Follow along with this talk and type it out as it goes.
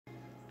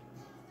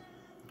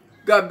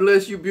God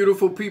bless you,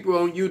 beautiful people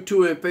on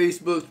YouTube and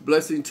Facebook.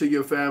 Blessing to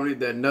your family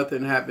that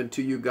nothing happened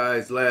to you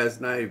guys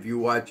last night. If you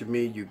watching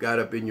me, you got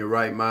up in your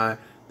right mind.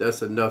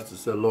 That's enough to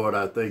say, Lord,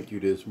 I thank you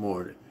this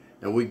morning.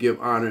 And we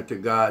give honor to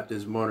God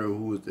this morning,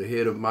 who is the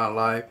head of my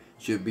life,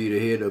 should be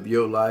the head of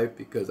your life,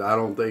 because I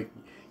don't think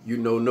you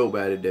know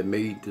nobody that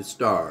made the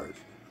stars.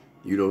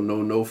 You don't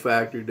know no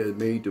factory that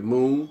made the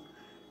moon,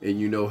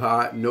 and you know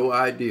no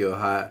idea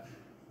how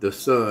the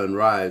sun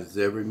rises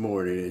every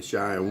morning and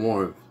shine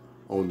warmth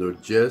on the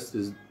just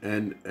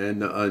and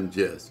the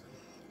unjust.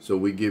 So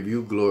we give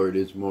you glory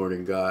this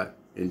morning, God.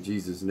 In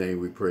Jesus' name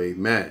we pray,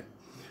 amen.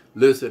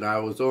 Listen, I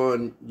was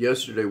on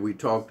yesterday, we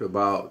talked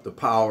about the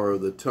power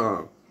of the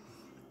tongue.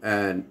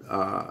 And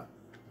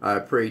I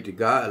prayed to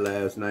God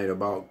last night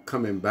about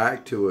coming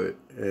back to it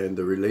and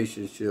the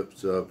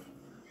relationships of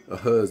a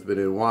husband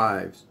and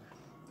wives.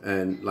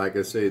 And like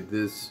I said,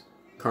 this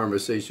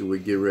conversation we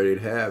get ready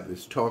to have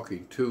is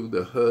talking to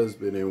the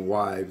husband and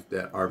wives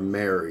that are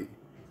married.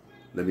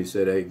 Let me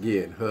say that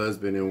again.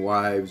 Husband and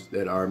wives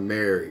that are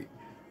married.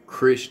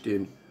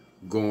 Christian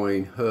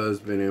going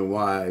husband and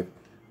wife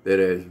that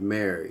is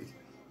married.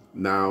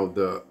 Now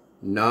the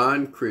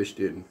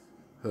non-Christian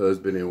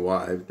husband and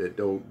wife that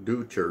don't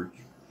do church,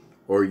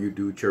 or you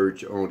do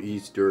church on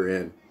Easter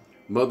and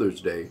Mother's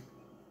Day,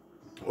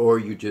 or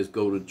you just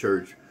go to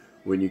church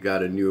when you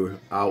got a new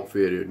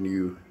outfit, a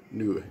new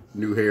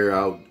hair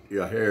out,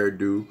 your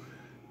hairdo,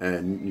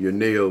 and your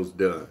nails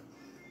done.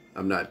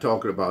 I'm not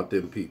talking about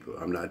them people.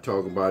 I'm not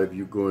talking about if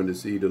you're going to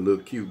see the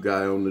little cute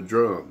guy on the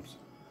drums.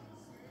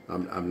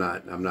 I'm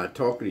not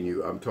talking to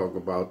you. I'm talking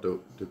about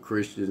the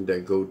Christians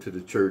that go to the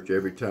church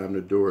every time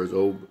the door is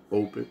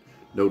open,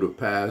 know the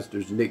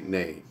pastor's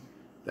nickname.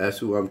 That's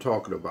who I'm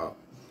talking about.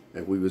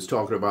 And we was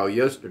talking about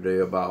yesterday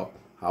about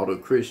how the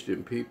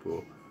Christian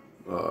people,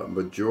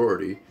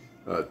 majority,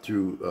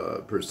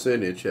 through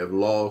percentage, have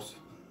lost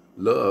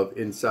love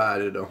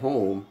inside of the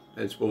home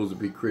and supposed to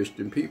be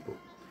Christian people.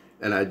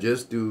 And I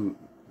just do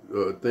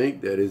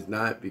think that it's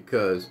not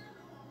because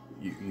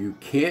you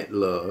can't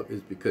love,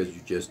 it's because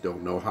you just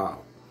don't know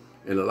how.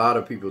 And a lot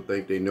of people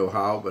think they know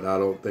how, but I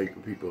don't think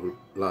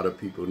a lot of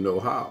people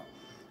know how.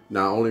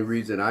 Now, only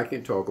reason I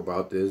can talk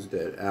about this is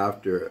that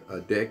after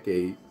a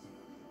decade,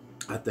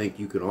 I think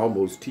you can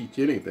almost teach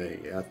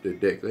anything after a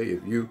decade.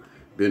 If you've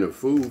been a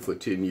fool for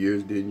 10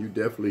 years, then you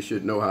definitely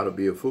should know how to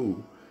be a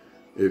fool.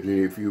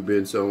 If you've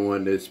been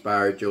someone that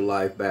inspired your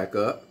life back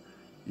up,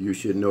 you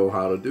should know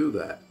how to do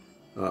that.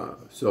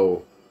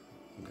 So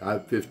I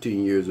have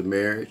 15 years of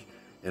marriage,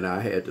 and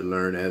I had to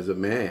learn as a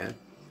man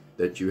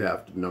that you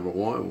have to, number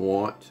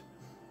one,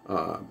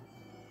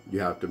 you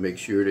have to make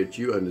sure that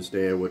you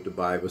understand what the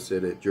Bible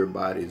said, that your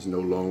body is no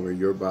longer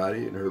your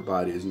body and her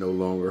body is no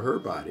longer her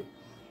body.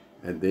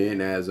 And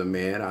then as a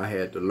man, I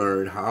had to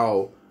learn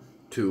how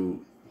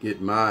to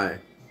get myself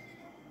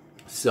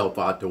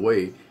out the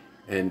way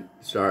and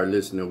start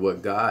listening to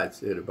what God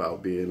said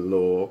about being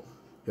loyal,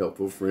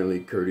 helpful,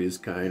 friendly, courteous,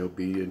 kind,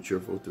 obedient,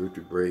 cheerful,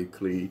 thrifty, brave,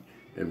 clean,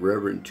 and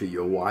reverent to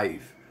your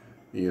wife.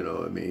 You know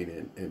what I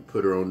mean? And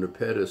put her on the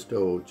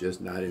pedestal,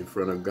 just not in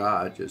front of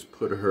God. Just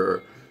put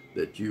her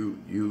that you're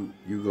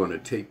going to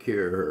take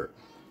care of her.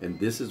 And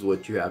this is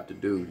what you have to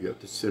do. You have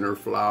to send her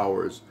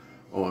flowers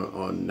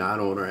on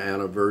not on her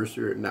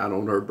anniversary, not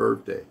on her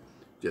birthday.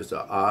 Just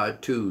an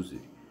odd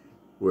Tuesday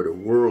where the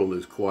world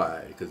is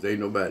quiet because ain't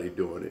nobody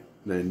doing it.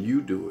 Then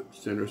you do it.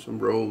 Send her some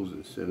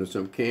roses, send her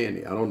some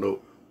candy. I don't know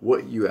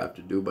what you have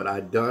to do, but I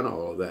done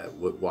all that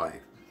with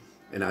wife.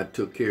 And I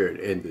took care of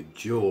it. And the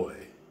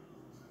joy.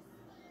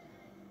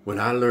 When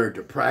I learned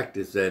to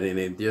practice that, and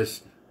it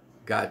just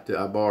got to,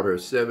 I bought her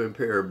 7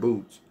 pair of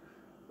boots,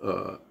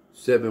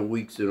 7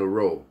 weeks in a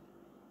row.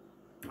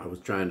 I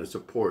was trying to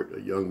support a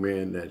young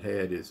man that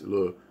had his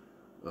little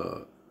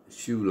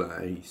shoe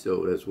line.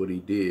 So that's what he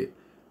did.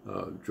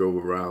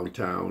 Drove around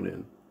town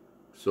and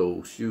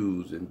sold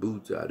shoes and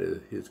boots out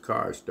of his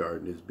car,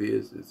 starting his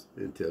business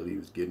until he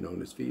was getting on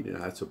his feet. And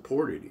I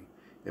supported him.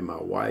 And my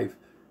wife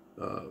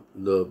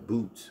loved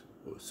boots,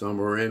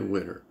 summer and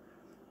winter.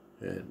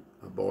 And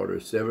I bought her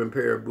 7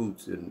 pair of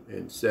boots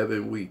in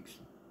 7 weeks.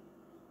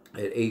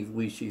 At 8th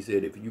week, she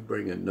said, if you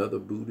bring another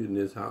boot in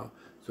this house.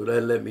 So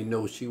that let me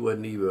know she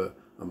wasn't even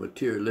a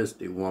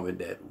materialistic woman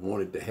that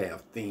wanted to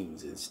have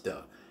things and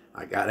stuff.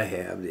 I got to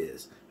have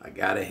this. I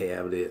got to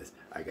have this.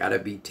 I got to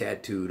be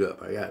tattooed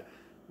up.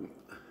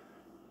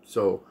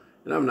 So,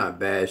 and I'm not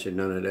bashing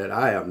none of that.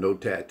 I have no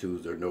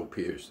tattoos or no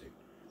piercing.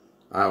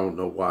 I don't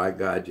know why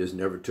God just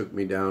never took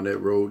me down that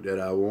road that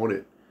I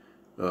wanted.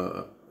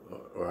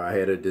 Or I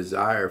had a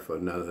desire for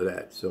none of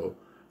that. So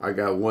I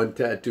got one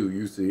tattoo.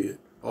 You see it,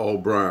 all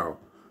brown.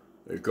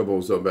 Hey, come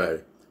on, somebody.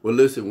 Well,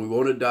 listen, we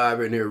want to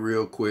dive in here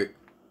real quick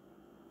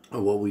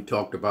on what we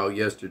talked about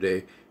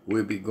yesterday.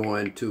 We'll be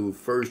going to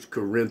 1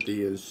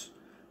 Corinthians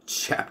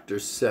chapter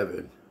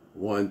 7,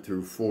 1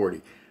 through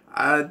 40.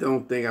 I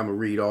don't think I'm going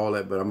to read all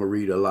that, but I'm going to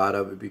read a lot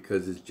of it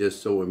because it's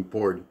just so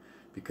important.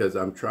 Because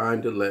I'm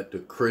trying to let the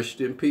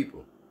Christian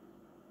people,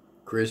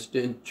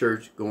 Christian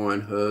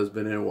church-going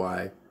husband and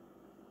wife,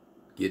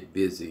 get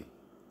busy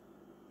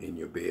in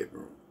your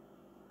bedroom.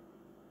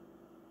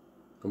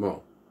 Come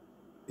on.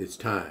 It's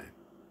time.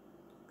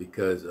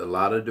 Because a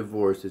lot of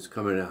divorce is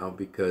coming out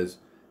because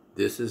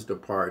this is the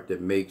part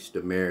that makes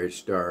the marriage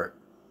start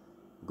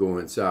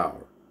going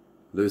sour.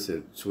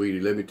 Listen,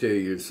 sweetie, let me tell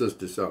your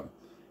sister something.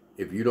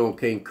 If you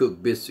can't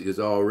cook biscuits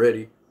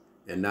already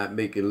and not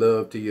making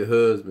love to your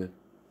husband,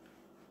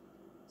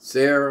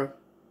 Sarah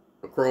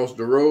across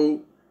the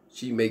road,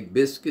 she make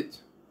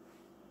biscuits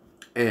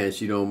and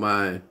she don't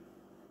mind.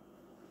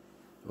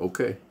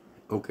 Okay,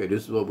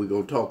 this is what we're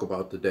going to talk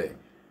about today.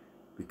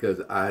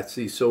 Because I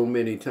see so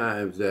many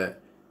times that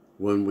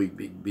when we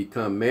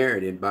become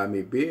married, and by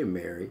me being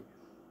married,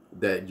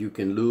 that you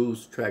can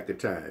lose track of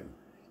time.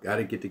 Got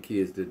to get the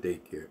kids to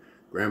daycare.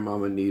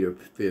 Grandmama need her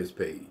fence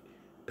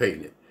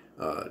painted.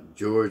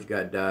 George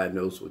got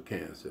diagnosed with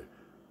cancer.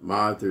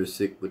 Martha is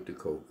sick with the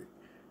COVID.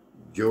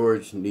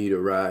 George need a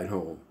ride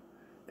home.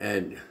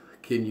 And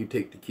can you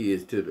take the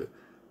kids to the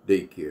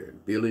daycare?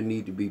 Billy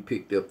need to be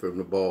picked up from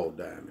the ball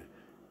diamond.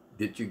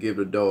 Did you give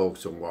the dog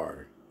some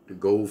water? The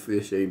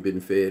goldfish ain't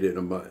been fed in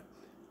a month.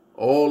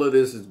 All of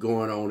this is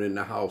going on in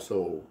the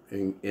household.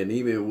 And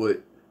even with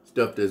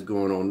stuff that's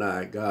going on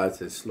now, God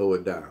says, slow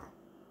it down.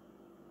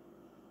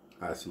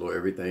 I slow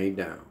everything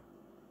down.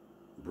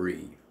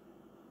 Breathe.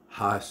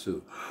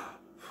 Hasu.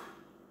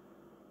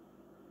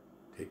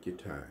 Take your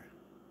time.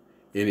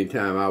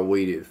 Anytime I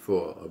waited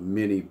for a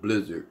mini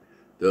blizzard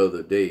the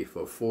other day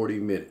for 40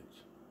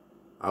 minutes,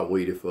 I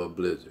waited for a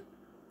blizzard.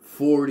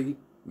 40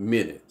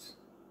 minutes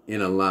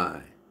in a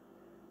line.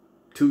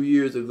 2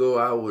 years ago,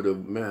 I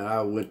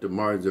went to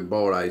Martin's and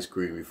bought ice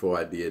cream before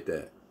I did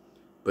that.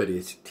 But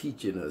it's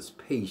teaching us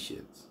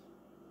patience.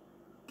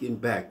 Getting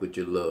back with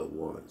your loved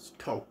ones.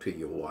 Talk to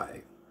your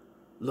wife.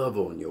 Love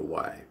on your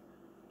wife.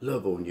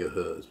 Love on your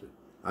husband.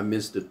 I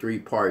missed the 3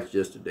 parts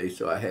yesterday,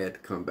 so I had to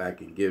come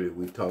back and give it.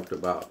 We talked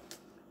about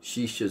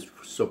she should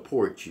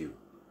support you.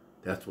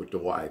 That's what the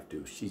wife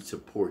do. She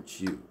supports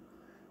you.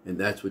 And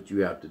that's what you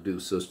have to do,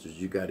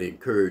 sisters. You got to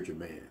encourage a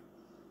man.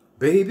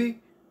 Baby,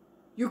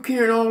 you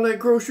carrying all that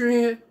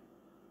grocery in?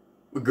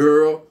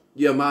 Girl,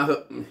 yeah,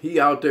 he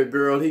out there,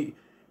 girl. He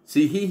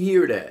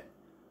hear that.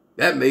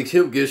 That makes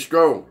him get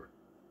stronger.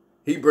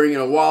 He bringing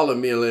a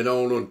watermelon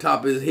on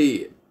top of his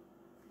head.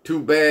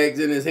 2 bags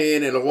in his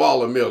hand and a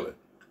watermelon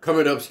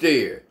coming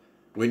upstairs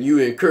when you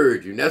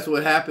encourage him. That's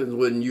what happens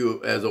when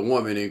you, as a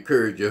woman,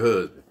 encourage your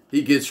husband.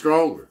 He gets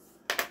stronger.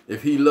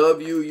 If he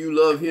love you, you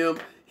love him,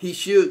 he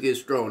should get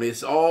strong.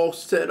 It's all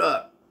set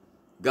up.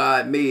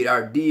 God made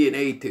our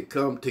DNA to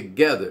come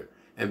together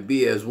and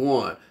be as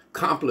one,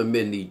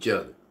 complement each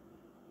other.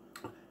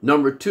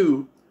 Number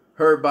 2,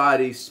 her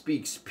body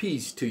speaks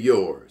peace to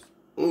yours.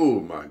 Oh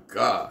my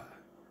God.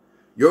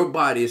 Your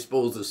body is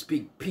supposed to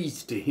speak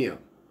peace to him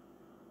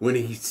when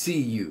he see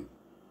you.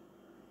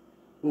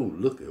 Oh,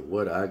 look at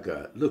what I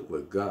got. Look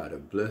what God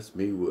has blessed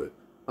me with.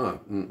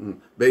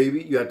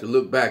 Baby, you have to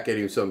look back at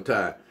him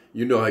sometime.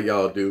 You know how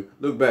y'all do.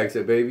 Look back and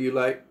say, baby, you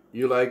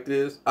like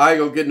this? I ain't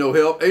gonna get no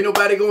help. Ain't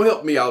nobody gonna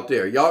help me out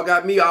there. Y'all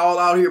got me all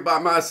out here by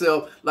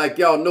myself like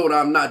y'all know that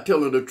I'm not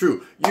telling the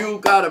truth. You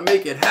gotta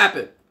make it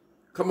happen.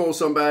 Come on,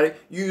 somebody.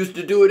 You used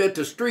to do it at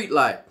the street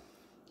light.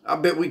 I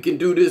bet we can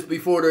do this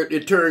before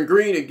it turned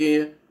green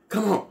again.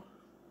 Come on.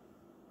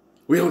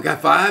 We only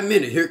got 5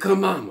 minutes. Here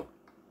come mama.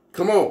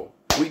 Come on.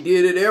 We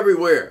did it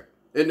everywhere.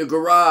 In the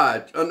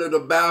garage, under the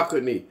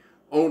balcony,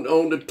 on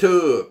the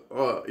tub,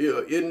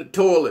 in the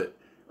toilet,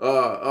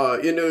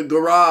 in the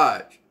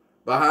garage,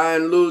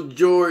 behind Little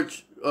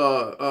George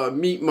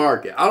meat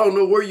market. I don't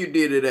know where you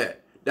did it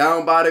at.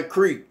 Down by the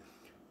creek.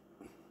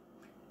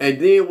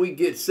 And then we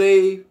get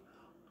saved.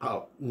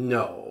 Oh,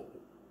 no.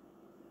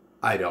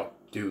 I don't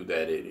do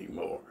that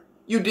anymore.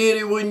 You did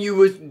it when you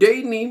was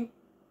dating him.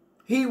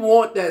 He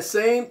want that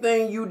same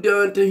thing you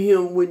done to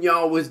him when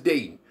y'all was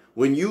dating.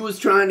 When you was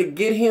trying to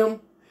get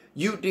him,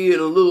 you did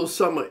a little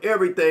some of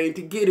everything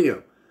to get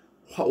him.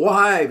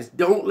 Wives,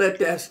 don't let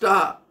that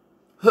stop.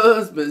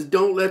 Husbands,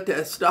 don't let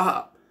that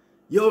stop.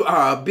 You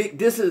are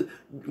this is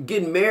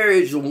getting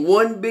married is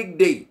one big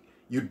date.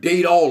 You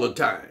date all the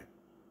time.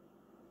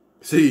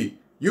 See,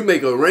 you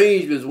make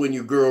arrangements when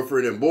you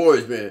girlfriend and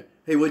boys, man.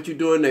 Hey, what you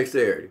doing next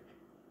Saturday?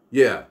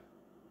 Yeah,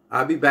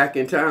 I'll be back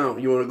in town.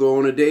 You want to go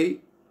on a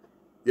date?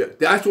 Yeah,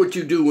 that's what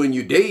you do when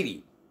you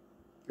dating.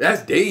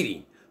 That's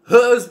dating.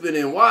 Husband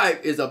and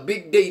wife is a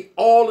big date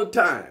all the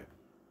time.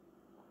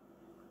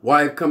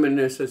 Wife come in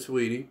there and says,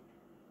 sweetie,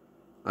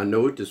 I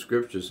know what the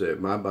scripture said.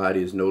 My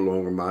body is no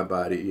longer my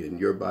body and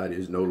your body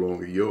is no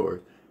longer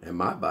yours. And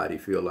my body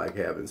feel like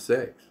having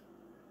sex.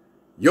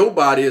 Your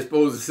body is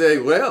supposed to say,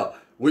 well,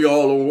 we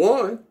all are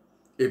one.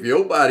 If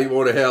your body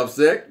want to have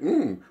sex,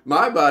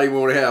 my body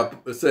want to have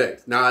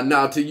sex.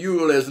 Now to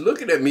you that's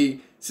looking at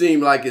me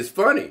seem like it's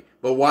funny.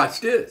 But watch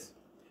this.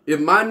 If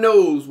my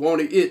nose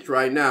want to itch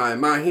right now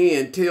and my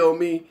hand tell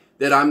me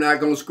that I'm not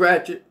going to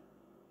scratch it,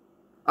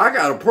 I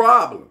got a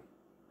problem.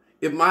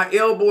 If my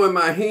elbow and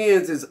my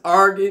hands is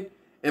arguing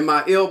and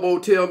my elbow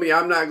tell me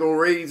I'm not going to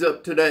raise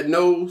up to that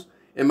nose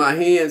and my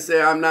hands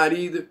say I'm not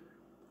either,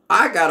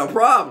 I got a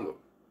problem.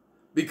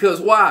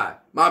 Because why?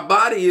 My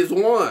body is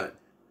one.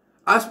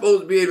 I'm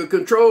supposed to be able to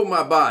control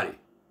my body.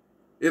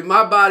 If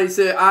my body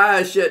said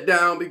eyes shut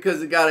down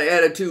because it got an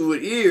attitude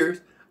with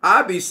ears,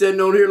 I'd be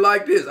sitting on here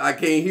like this. I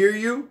can't hear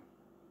you.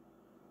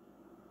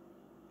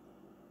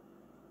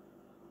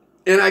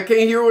 And I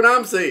can't hear what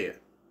I'm saying.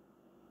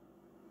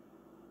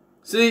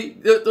 See,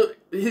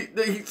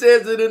 he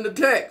says it in the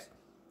text.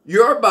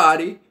 Your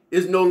body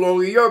is no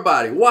longer your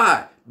body.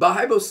 Why?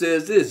 Bible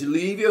says this: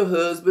 leave your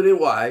husband and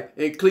wife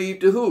and cleave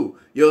to who?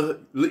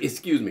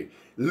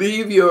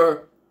 Leave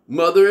your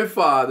mother and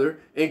father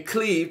and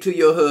cleave to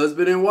your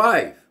husband and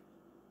wife.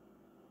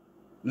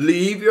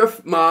 Leave your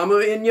mama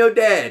and your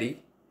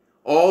daddy,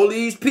 all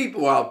these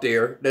people out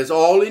there that's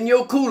all in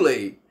your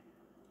Kool-Aid,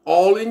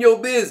 all in your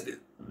business.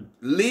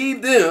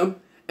 Leave them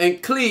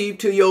and cleave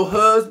to your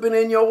husband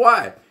and your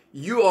wife.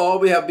 You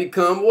all have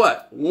become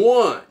what?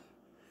 One.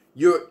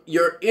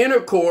 Your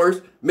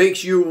intercourse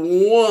makes you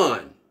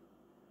one.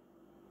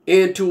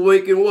 And to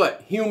awaken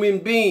what? Human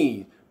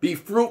beings. Be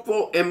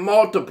fruitful and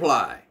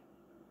multiply.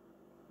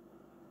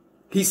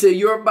 He said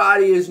your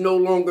body is no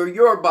longer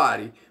your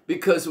body,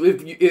 because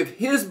if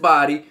his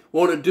body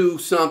want to do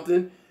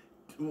something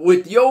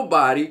with your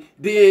body,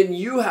 then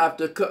you have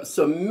to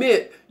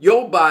submit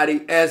your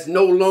body as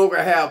no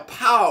longer have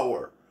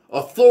power,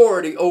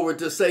 authority over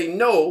to say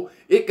no.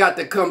 It got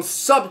to come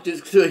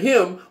subject to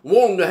him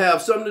wanting to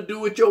have something to do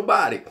with your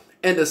body.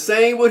 And the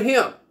same with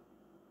him.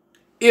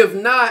 If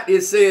not,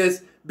 it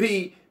says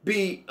be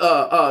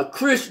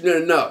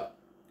Christian enough.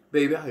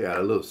 Baby, I got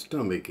a little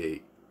stomach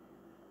ache.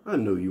 I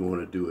know you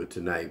want to do it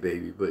tonight,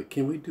 baby, but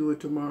can we do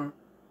it tomorrow?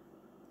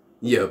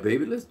 Yeah,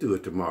 baby, let's do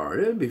it tomorrow.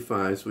 That'll be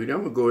fine, sweetie. I'm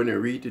going to go in there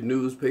and read the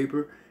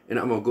newspaper, and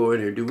I'm going to go in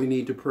there. Do we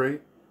need to pray?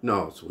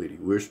 No, sweetie,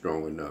 we're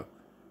strong enough.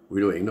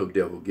 Ain't no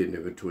devil getting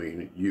in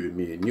between you and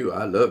me and you.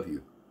 I love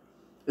you.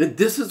 And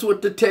this is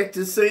what the text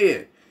is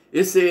saying.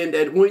 It's saying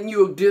that when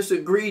you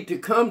disagree to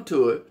come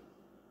to it,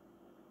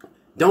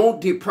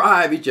 don't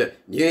deprive each other.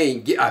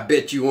 I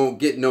bet you won't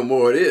get no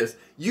more of this.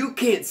 You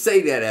can't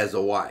say that as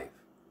a wife.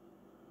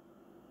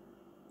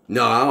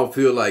 No, I don't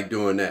feel like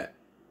doing that.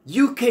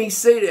 You can't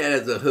say that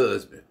as a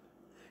husband.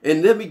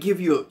 And let me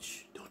give you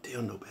don't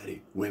tell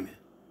nobody, women.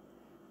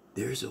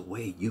 There's a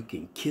way you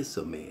can kiss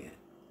a man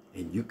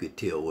and you could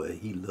tell whether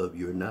he love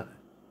you or not.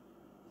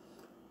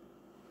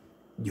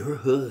 Your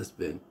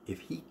husband, if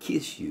he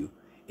kiss you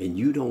and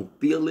you don't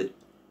feel it,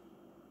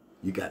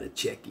 you got to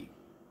check him.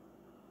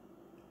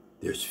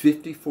 There's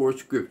 54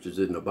 scriptures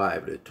in the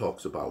Bible that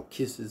talks about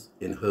kisses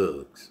and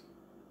hugs.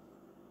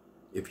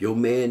 If your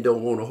man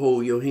don't want to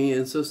hold your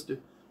hand, sister,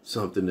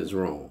 something is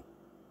wrong.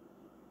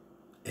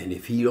 And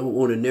if he don't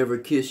want to never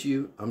kiss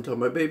you, I'm talking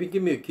about, baby,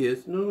 give me a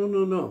kiss.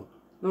 No,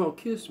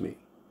 kiss me.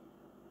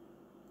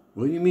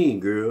 What do you mean,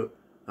 girl?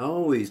 I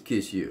always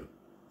kiss you.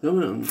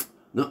 No,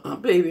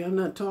 baby, I'm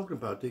not talking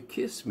about that.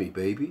 Kiss me,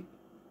 baby.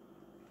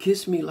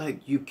 Kiss me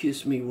like you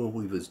kissed me when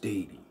we was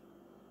dating.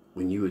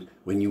 When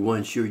you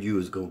weren't sure you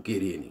was going to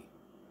get any.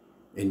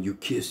 And you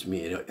kissed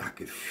me and I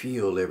could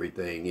feel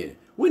everything in it.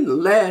 When the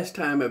last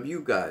time have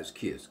you guys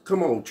kissed?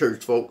 Come on,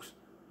 church folks.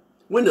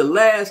 When the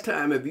last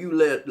time have you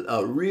let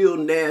a real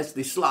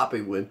nasty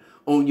sloppy one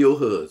on your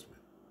husband?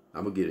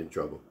 I'm going to get in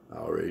trouble. I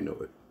already know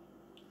it.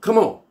 Come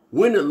on.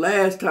 When the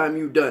last time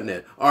you done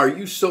that? Are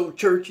you so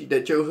churchy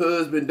that your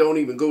husband don't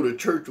even go to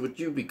church with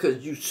you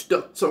because you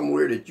stuck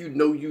somewhere that you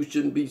know you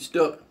shouldn't be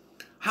stuck?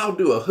 How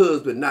do a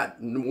husband not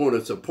want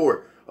to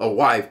support a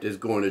wife that's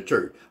going to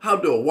church? How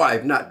do a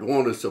wife not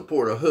want to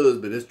support a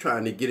husband that's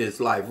trying to get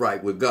his life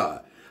right with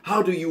God?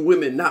 How do you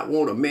women not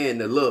want a man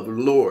to love the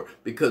Lord?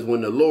 Because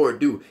when the Lord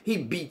do, he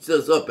beats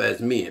us up as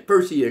men.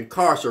 First, he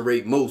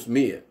incarcerate most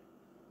men.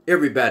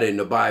 Everybody in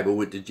the Bible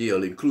went to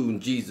jail, including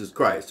Jesus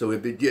Christ. So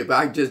if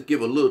I just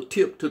give a little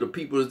tip to the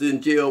people that's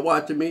in jail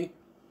watching me,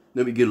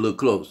 let me get a little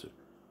closer.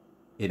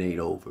 It ain't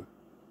over.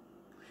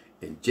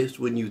 And just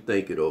when you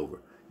think it over,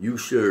 you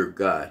serve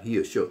God,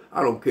 he'll show.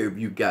 I don't care if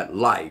you got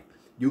life.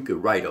 You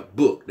could write a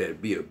book that'll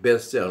be a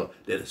bestseller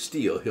that'll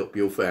still help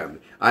your family.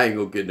 I ain't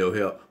gonna get no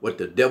help. What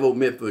the devil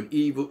meant for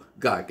evil,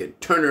 God can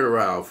turn it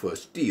around for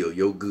still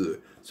your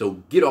good.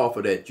 So get off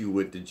of that. You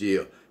went to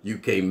jail. You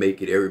can't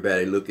make it.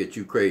 Everybody look at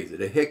you crazy.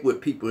 The heck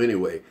with people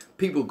anyway.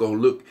 People gonna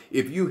look.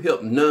 If you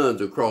help nuns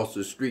across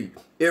the street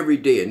every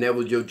day and that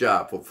was your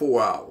job for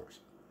 4 hours,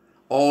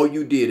 all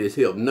you did is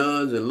help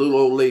nuns and little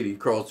old ladies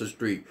across the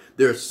street.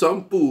 There's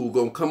some fool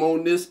gonna come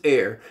on this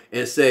air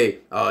and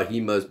say, oh,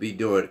 he must be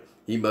doing it.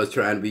 He must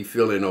trying to be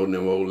filling on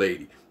them old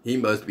lady. He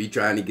must be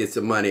trying to get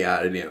some money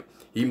out of them.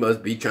 He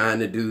must be trying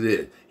to do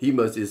this.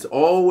 It's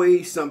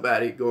always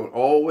somebody going to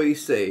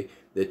always say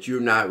that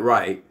you're not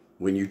right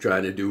when you're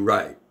trying to do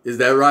right. Is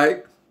that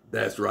right?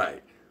 That's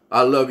right.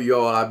 I love you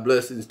all. I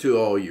blessings to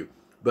all you.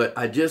 But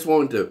I just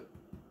wanted to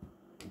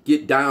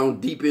get down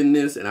deep in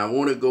this, and I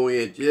want to go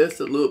in just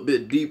a little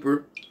bit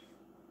deeper.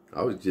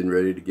 I was getting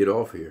ready to get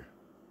off here.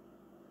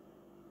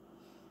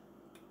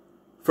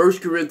 1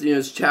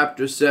 Corinthians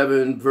chapter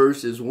 7,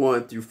 verses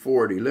 1 through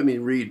 40. Let me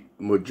read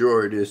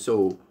majority of this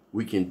so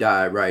we can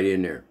dive right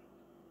in there.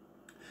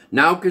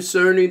 Now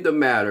concerning the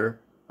matter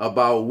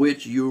about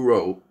which you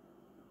wrote,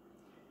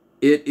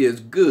 it is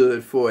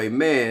good for a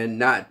man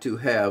not to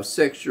have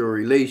sexual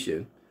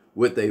relation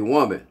with a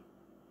woman.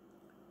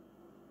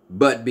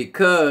 But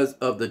because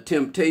of the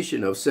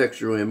temptation of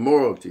sexual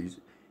immoralities,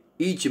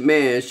 each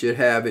man should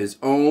have his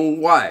own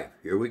wife.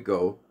 Here we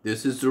go.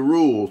 This is the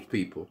rules,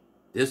 people.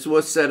 This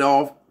was set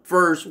off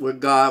first what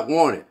God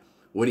wanted.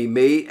 When he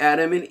made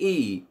Adam and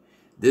Eve,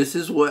 this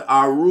is what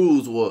our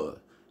rules was.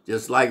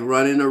 Just like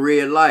running a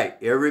red light.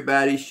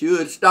 Everybody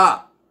should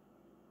stop.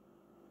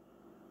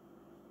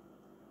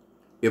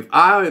 If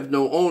I am the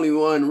only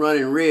one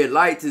running red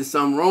lights, there's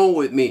something wrong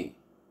with me.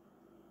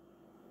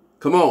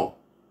 Come on.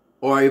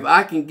 Or if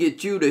I can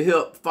get you to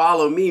help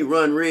follow me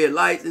run red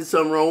lights, there's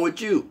something wrong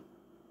with you.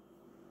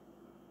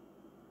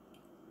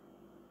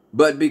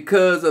 But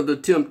because of the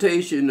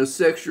temptation of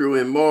sexual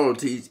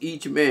immoralities,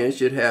 each man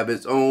should have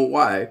his own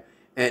wife,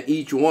 and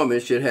each woman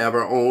should have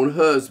her own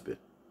husband.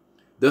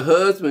 The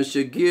husband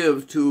should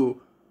give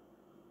to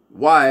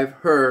wife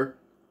her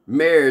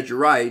marriage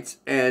rights,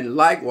 and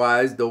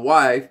likewise the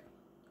wife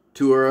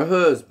to her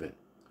husband.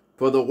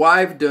 For the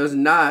wife does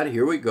not,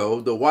 here we go,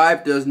 the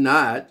wife does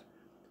not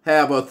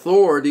have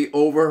authority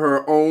over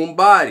her own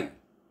body,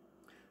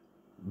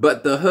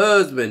 but the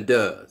husband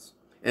does.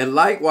 And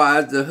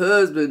likewise, the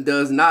husband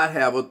does not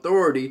have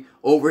authority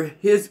over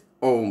his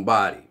own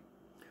body,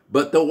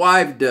 but the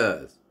wife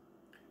does.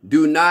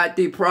 Do not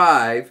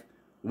deprive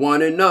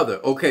one another.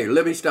 Okay,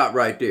 let me stop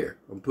right there.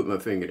 I'm put my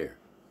finger there.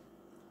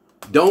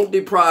 Don't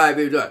deprive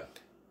each other.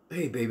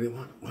 Hey, baby,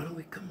 why don't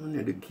we come on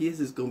there? The kids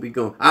is going to be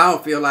gone. I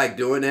don't feel like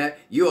doing that.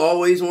 You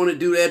always want to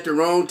do that at the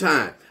wrong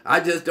time.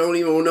 I just don't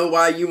even know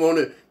why you want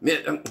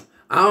to.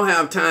 I don't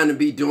have time to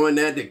be doing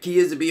that. The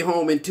kids will be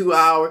home in 2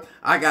 hours.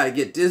 I got to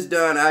get this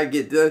done. I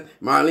get this.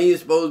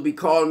 Marlene's supposed to be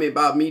calling me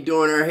about me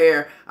doing her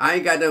hair. I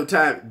ain't got no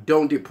time.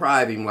 Don't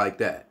deprive him like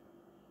that.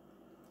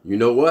 You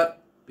know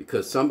what?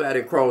 Because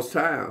somebody across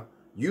town,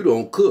 you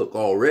don't cook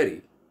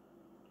already.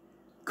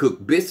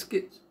 Cook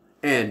biscuits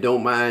and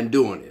don't mind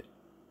doing it.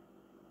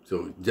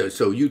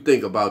 So you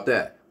think about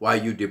that. Why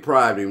you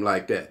deprived him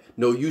like that?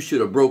 No, you should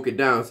have broke it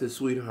down and said,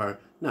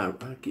 sweetheart, now,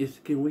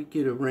 can we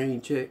get a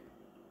rain check?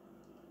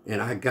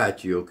 And I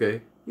got you,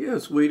 okay? Yeah,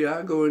 sweetie,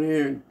 I'll go in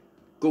here and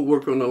go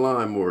work on the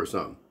lawnmower or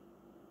something.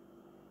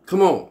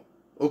 Come on.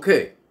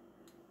 Okay.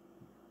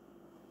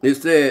 It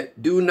said,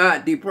 do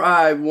not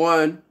deprive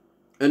one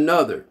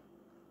another,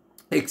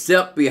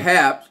 except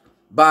perhaps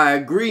by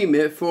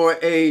agreement for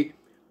a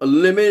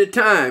limited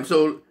time.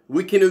 So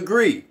we can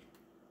agree.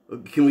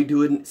 Can we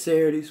do it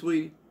Saturday,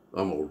 sweetie?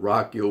 I'm going to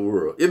rock your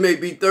world. It may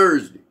be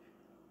Thursday.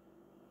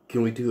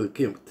 Can we do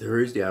it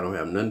Thursday? I don't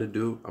have nothing to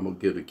do. I'm going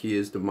to give the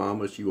kids to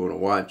mama. She want to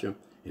watch them.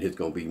 And it's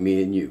going to be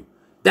me and you.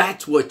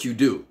 That's what you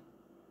do.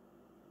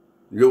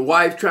 Your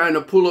wife trying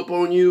to pull up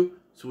on you.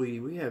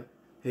 Sweetie,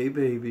 hey,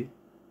 baby.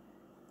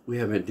 We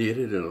haven't did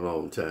it in a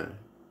long time.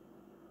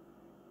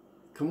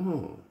 Come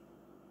on.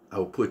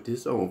 I'll put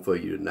this on for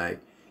you tonight.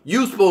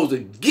 You supposed to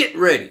get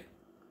ready.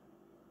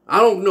 I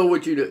don't know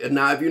what you do.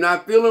 Now, if you're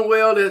not feeling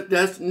well,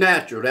 that's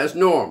natural. That's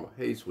normal.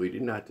 Hey, sweetie,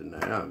 not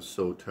tonight. I'm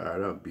so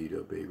tired. I'm beat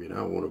up, baby, and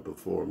I want to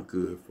perform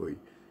good for you.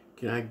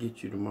 Can I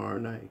get you tomorrow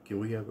night? Can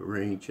we have a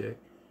rain check?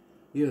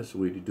 Yes,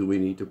 sweetie. Do we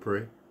need to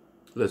pray?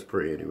 Let's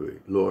pray anyway.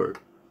 Lord,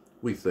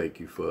 we thank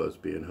you for us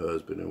being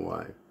husband and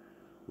wife.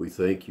 We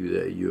thank you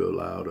that you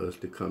allowed us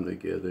to come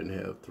together and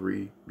have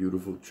 3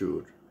 beautiful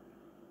children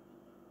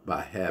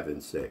by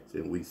having sex,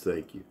 and we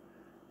thank you,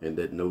 and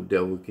that no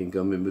devil can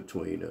come in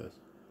between us.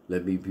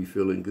 Let me be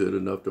feeling good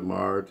enough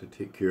tomorrow to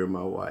take care of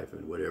my wife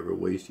in whatever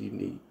way she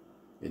needs.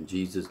 In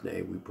Jesus'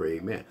 name we pray,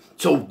 amen.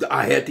 So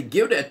I had to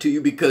give that to you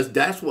because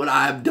that's what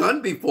I've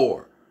done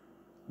before.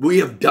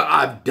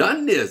 I've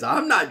done this.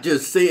 I'm not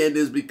just saying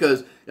this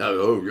because,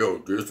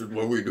 this is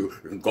what we do.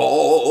 And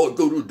God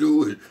go to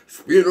do it.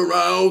 Spin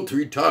around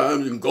 3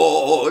 times and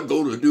God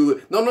go to do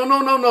it.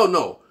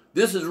 No.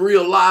 This is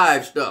real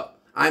live stuff.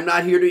 I'm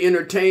not here to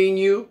entertain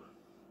you.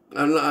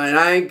 And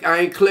I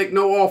ain't collect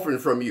no offering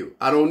from you.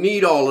 I don't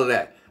need all of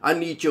that. I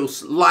need your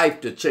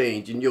life to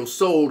change and your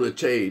soul to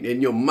change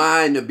and your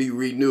mind to be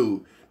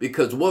renewed.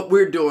 Because what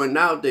we're doing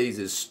nowadays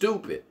is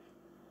stupid.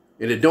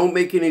 And it don't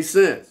make any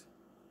sense.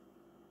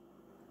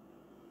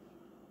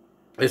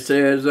 It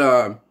says,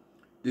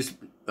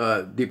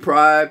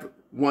 deprive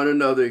one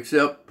another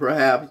except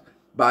perhaps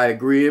by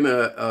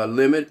agreement a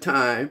limited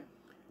time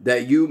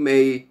that you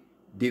may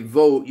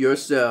devote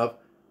yourself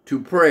to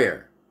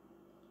prayer.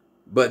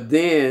 But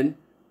then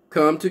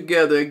come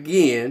together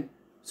again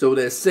so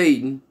that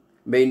Satan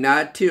may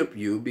not tempt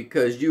you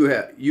because you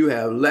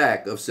have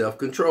lack of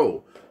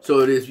self-control. So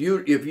if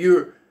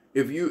you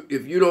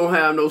don't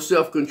have no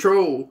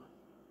self-control,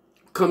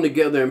 come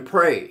together and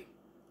pray.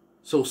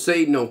 So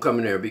Satan don't come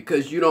in there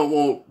because you don't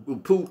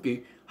want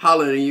Pookie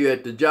hollering at you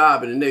at the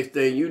job and the next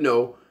thing you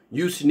know,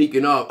 you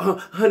sneaking off.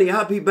 Honey,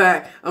 I'll be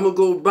back. I'm going to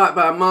go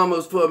by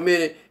mama's for a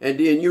minute. And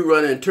then you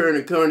run and turn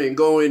the corner and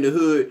go in the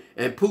hood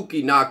and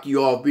Pookie knock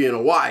you off being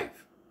a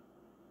wife.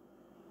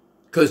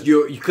 Because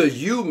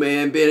you,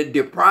 man, been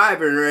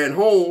depriving her at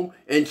home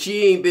and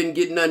she ain't been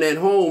getting none at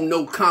home,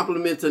 no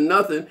compliments or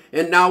nothing.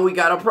 And now we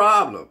got a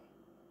problem.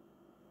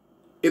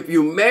 If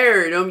you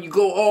married them, you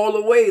go all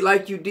the way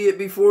like you did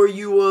before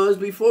you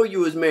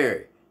was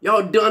married.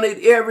 Y'all done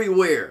it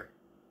everywhere.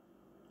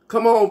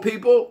 Come on,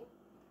 people.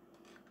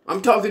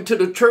 I'm talking to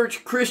the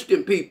church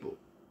Christian people.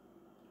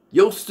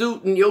 Your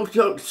suit and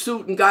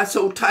got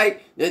so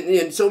tight,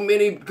 and so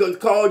many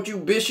called you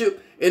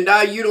bishop, and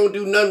now you don't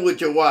do nothing with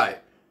your wife.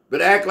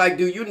 But act like,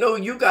 do you know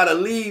you got to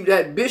leave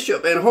that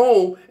bishop at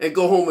home and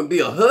go home and be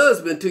a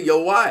husband to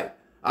your wife?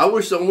 I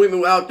wish some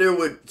women out there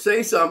would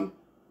say something.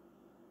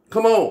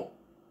 Come on.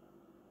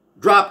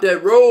 Drop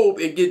that robe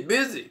and get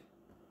busy.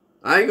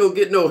 I ain't going to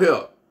get no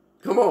help.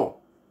 Come on.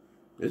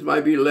 This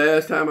might be the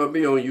last time I'll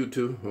be on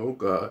YouTube. Oh,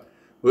 God.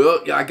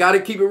 Well, I got to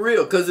keep it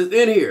real because it's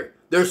in here.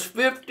 There's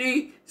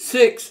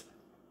 56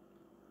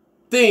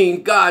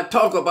 things God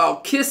talk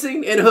about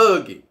kissing and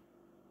hugging.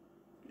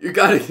 You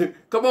got to,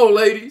 come on,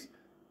 ladies.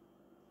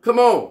 Come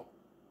on.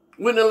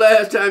 When the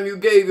last time you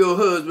gave your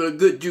husband a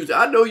good juice?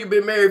 I know you've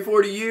been married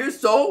 40 years,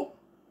 so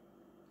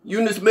you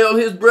can smell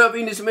his breath,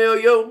 he can smell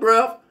your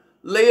breath.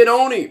 Lay it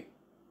on him.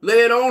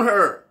 Lay it on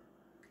her.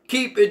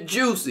 Keep it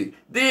juicy.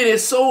 Then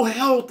it's so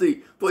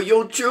healthy for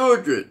your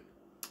children.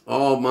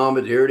 Oh,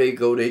 mama, there they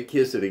go. They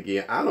kiss it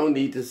again. I don't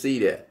need to see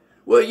that.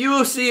 Well,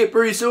 you'll see it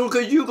pretty soon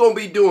because you're going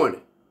to be doing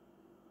it.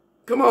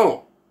 Come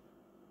on.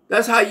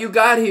 That's how you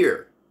got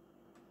here.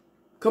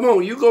 Come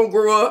on, you're going to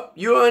grow up.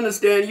 You'll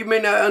understand. You may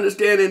not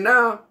understand it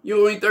now. You're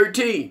only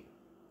 13.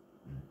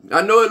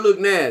 I know it look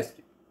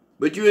nasty,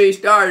 but you ain't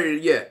started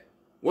it yet.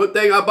 One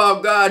thing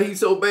about God,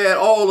 he's so bad,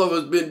 all of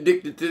us been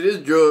addicted to this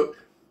drug.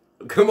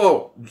 Come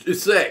on,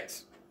 it's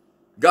sex.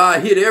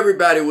 God hit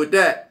everybody with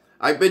that.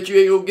 I bet you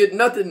ain't going to get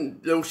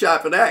nothing, no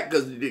shot for that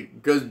because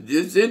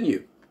it's in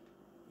you.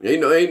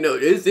 Ain't no,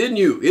 it's in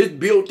you. It's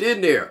built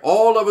in there.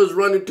 All of us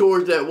running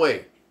towards that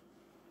way.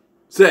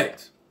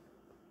 Sex.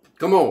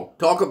 Come on,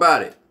 talk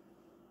about it.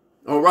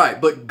 All right,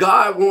 but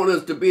God wants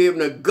us to be able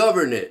to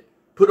govern it.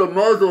 Put a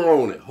muzzle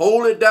on it.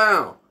 Hold it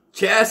down.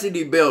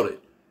 Chastity belt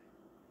it.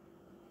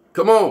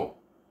 Come on.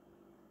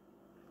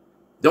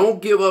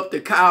 Don't give up the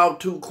cow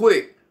too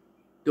quick.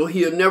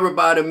 He'll never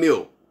buy the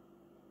milk.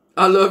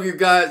 I love you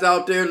guys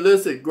out there.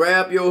 Listen,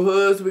 grab your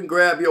husband,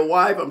 grab your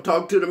wife. I'm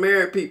talking to the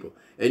married people.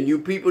 And you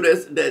people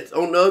that's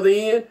on the other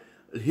end,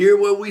 hear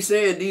what we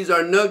saying. These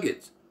are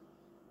nuggets.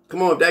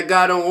 Come on, if that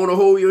guy don't want to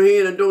hold your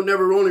hand and don't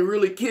never only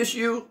really kiss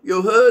you,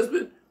 your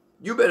husband,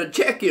 you better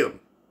check him.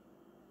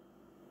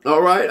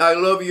 All right, I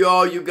love you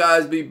all. You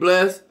guys be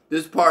blessed.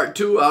 This part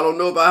 2. I don't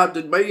know if I have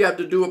to, maybe have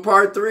to do a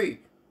part 3.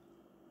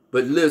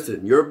 But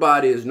listen, your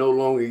body is no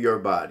longer your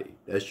body.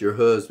 That's your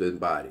husband's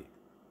body.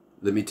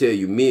 Let me tell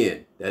you,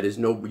 men, that is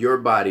your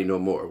body no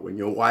more. When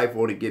your wife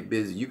want to get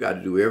busy, you got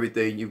to do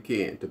everything you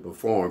can to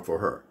perform for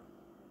her.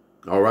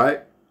 All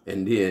right?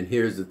 And then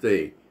here's the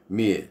thing.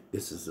 Men,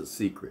 this is a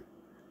secret.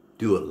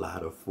 Do a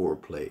lot of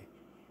foreplay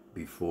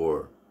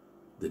before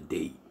the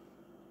date.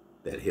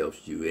 That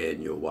helps you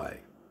and your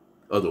wife.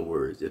 Other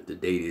words, if the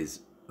date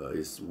is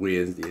it's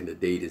Wednesday and the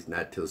date is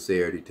not till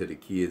Saturday till the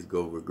kids go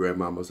over to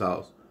grandmama's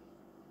house,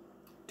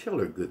 tell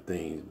her good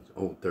things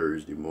on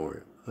Thursday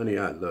morning. Honey,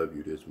 I love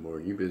you this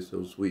morning. You've been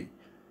so sweet.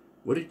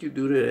 What did you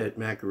do to that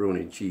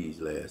macaroni and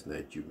cheese last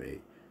night you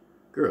made?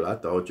 Girl, I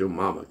thought your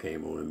mama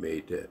came on and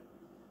made that.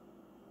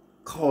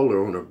 Call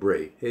her on a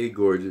break. Hey,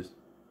 gorgeous.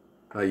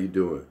 How you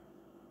doing?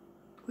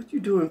 What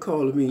you doing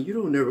calling me? You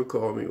don't never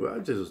call me. Well, I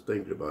just was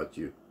thinking about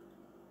you.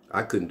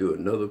 I couldn't do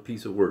another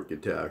piece of work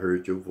until I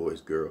heard your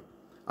voice, girl.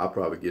 I'll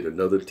probably get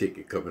another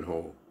ticket coming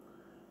home.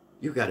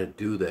 You got to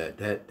do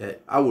that.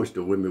 I wish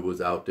the women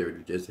was out there to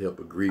just help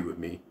agree with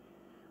me.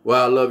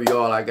 Well, I love you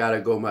all. I got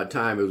to go. My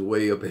time is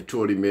way up at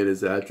 20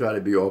 minutes. I try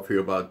to be off here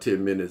about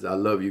 10 minutes. I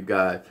love you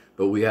guys,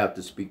 but we have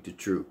to speak the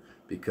truth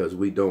because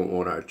we don't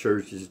want our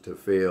churches to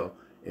fail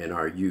and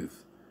our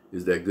youth.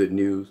 Is that good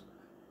news?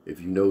 If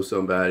you know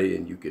somebody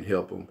and you can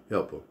help them,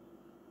 help them.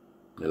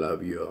 I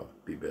love you all.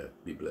 Be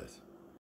blessed.